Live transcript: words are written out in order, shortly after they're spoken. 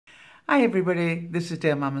Hi everybody, this is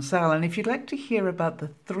DearMamaSal, and if you'd like to hear about the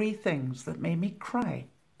 3 things that made me cry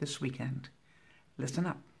this weekend, listen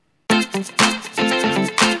up.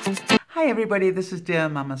 Hi everybody, this is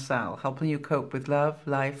DearMamaSal, helping you cope with love,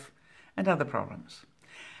 life, and other problems.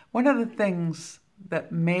 One of the things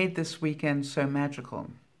that made this weekend so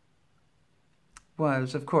magical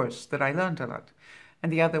was, of course, that I learned a lot,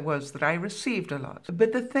 and the other was that I received a lot.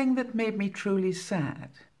 But the thing that made me truly sad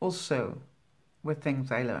also were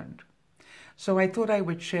things I learned. So I thought I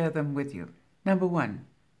would share them with you. Number 1,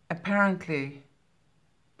 apparently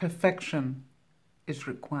perfection is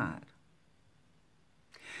required.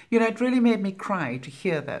 You know, it really made me cry to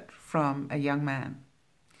hear that from a young man.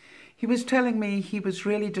 He was telling me he was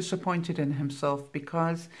really disappointed in himself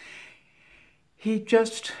because he'd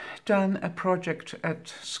just done a project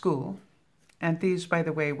at school, and these, by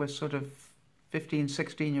the way, were sort of 15,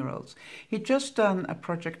 16-year-olds. He'd just done a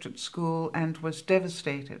project at school and was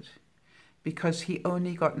devastated because he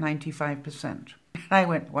only got 95%. And I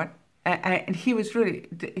went, what? And he was really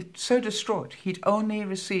so distraught. He'd only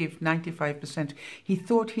received 95%. He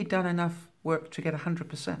thought he'd done enough work to get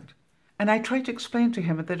 100%. And I tried to explain to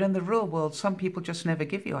him that in the real world, some people just never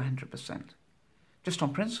give you 100%, just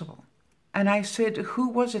on principle. And I said, who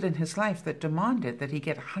was it in his life that demanded that he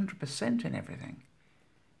get 100% in everything?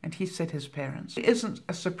 And he said his parents. It isn't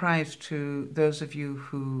a surprise to those of you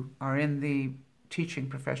who are in the teaching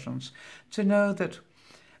professions to know that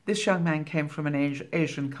this young man came from an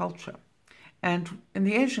Asian culture. And in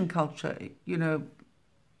the Asian culture, you know,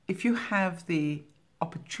 if you have the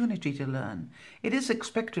opportunity to learn, it is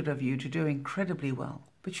expected of you to do incredibly well.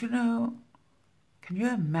 But you know, can you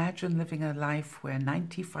imagine living a life where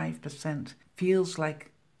 95% feels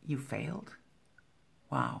like you failed?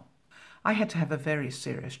 Wow. I had to have a very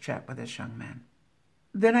serious chat with this young man.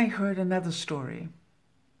 Then I heard another story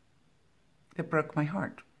that broke my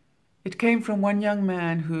heart. It came from one young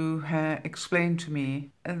man who had explained to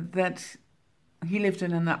me that he lived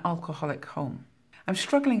in an alcoholic home. I'm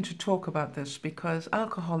struggling to talk about this because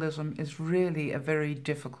alcoholism is really a very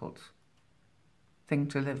difficult thing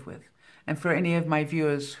to live with. And for any of my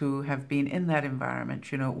viewers who have been in that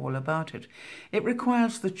environment, you know all about it. It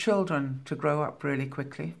requires the children to grow up really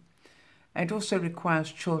quickly. It also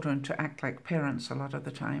requires children to act like parents a lot of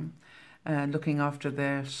the time, looking after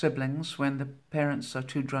their siblings when the parents are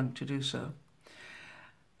too drunk to do so.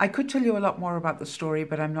 I could tell you a lot more about the story,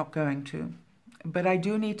 but I'm not going to. But I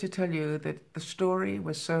do need to tell you that the story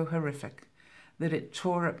was so horrific that it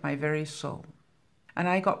tore at my very soul. And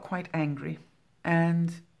I got quite angry.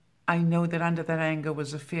 And I know that under that anger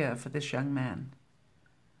was a fear for this young man.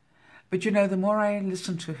 But you know, the more I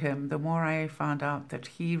listened to him, the more I found out that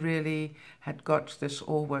he really had got this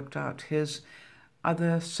all worked out. His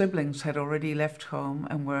other siblings had already left home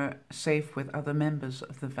and were safe with other members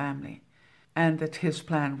of the family, and that his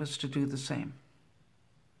plan was to do the same.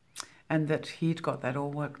 And that he'd got that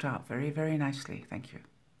all worked out very, very nicely, thank you.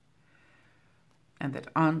 And that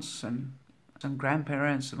aunts and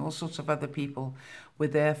grandparents and all sorts of other people were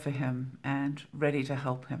there for him and ready to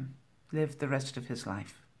help him live the rest of his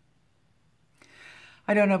life.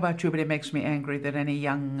 I don't know about you, but it makes me angry that any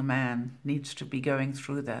young man needs to be going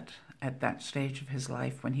through that at that stage of his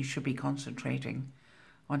life when he should be concentrating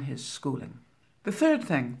on his schooling. The third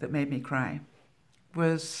thing that made me cry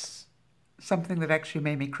was something that actually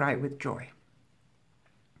made me cry with joy.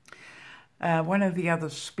 One of the other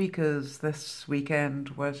speakers this weekend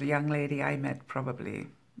was a young lady I met probably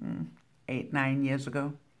 8, 9 years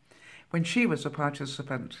ago, when she was a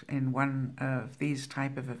participant in one of these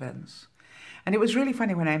type of events. And it was really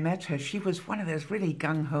funny when I met her. She was one of those really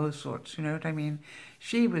gung-ho sorts, you know what I mean?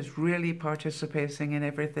 She was really participating in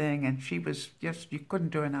everything, and she was just, you couldn't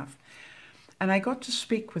do enough. And I got to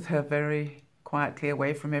speak with her very quietly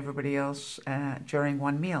away from everybody else during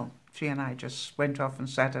one meal. She and I just went off and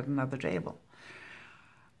sat at another table.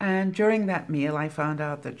 And during that meal, I found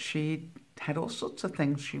out that she had all sorts of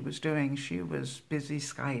things she was doing. She was busy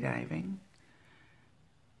skydiving,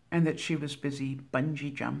 and that she was busy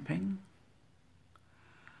bungee jumping,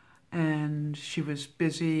 and she was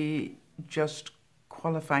busy just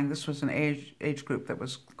qualifying. This was an age group that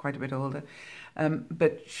was quite a bit older,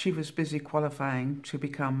 but she was busy qualifying to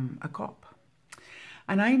become a cop.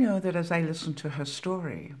 And I know that as I listened to her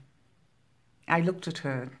story, I looked at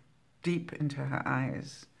her deep into her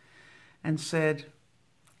eyes and said,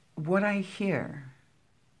 what I hear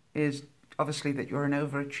is obviously that you're an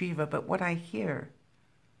overachiever, but what I hear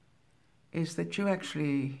is that you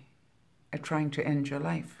actually are trying to end your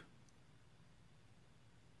life.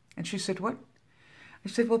 And she said, what? I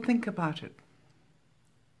said, well, think about it.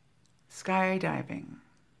 Skydiving,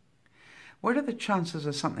 What are the chances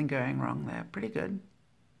of something going wrong there? Pretty good.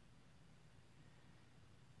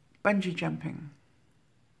 Bungee jumping.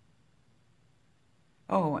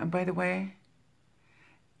 Oh, and by the way,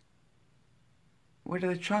 what are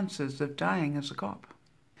the chances of dying as a cop?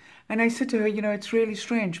 And I said to her, you know, it's really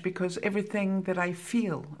strange because everything that I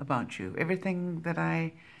feel about you, everything that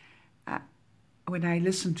when I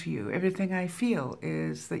listen to you, everything I feel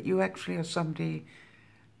is that you actually are somebody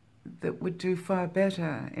that would do far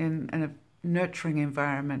better in a nurturing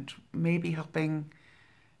environment, maybe helping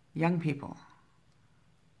young people,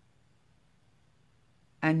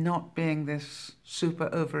 and not being this super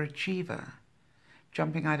overachiever,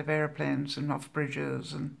 jumping out of airplanes and off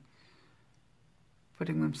bridges and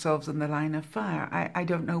putting themselves in the line of fire. I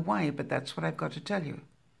don't know why, but that's what I've got to tell you.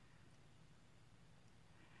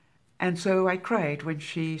 And so I cried when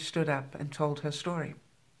she stood up and told her story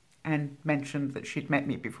and mentioned that she'd met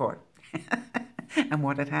me before and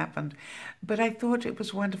what had happened. But I thought it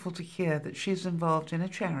was wonderful to hear that she's involved in a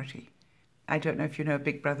charity. I don't know if you know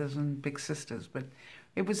Big Brothers and Big Sisters, but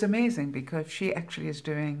it was amazing because she actually is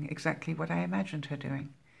doing exactly what I imagined her doing,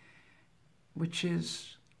 which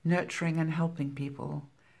is nurturing and helping people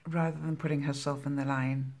rather than putting herself in the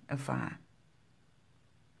line of fire.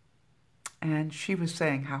 And she was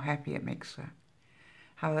saying how happy it makes her,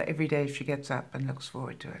 how every day she gets up and looks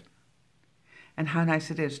forward to it, and how nice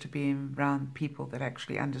it is to be around people that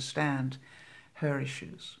actually understand her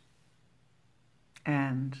issues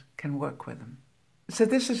and can work with them. So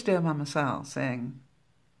this is Dear Mama Sal saying,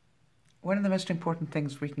 one of the most important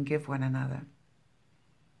things we can give one another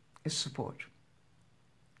is support.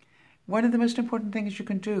 One of the most important things you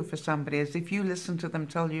can do for somebody is if you listen to them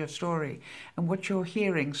tell you a story and what you're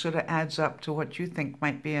hearing sort of adds up to what you think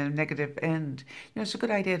might be a negative end, you know, it's a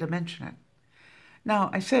good idea to mention it. Now,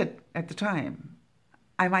 I said at the time,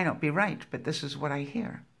 I might not be right, but this is what I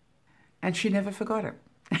hear. And she never forgot it.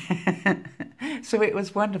 So it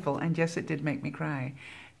was wonderful, and yes, it did make me cry,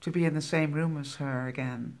 to be in the same room as her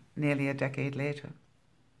again, nearly a decade later.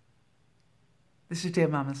 This is Dear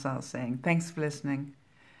Mama Sal saying, thanks for listening.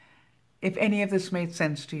 If any of this made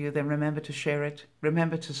sense to you, then remember to share it,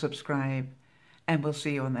 remember to subscribe, and we'll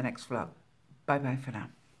see you on the next vlog. Bye-bye for now.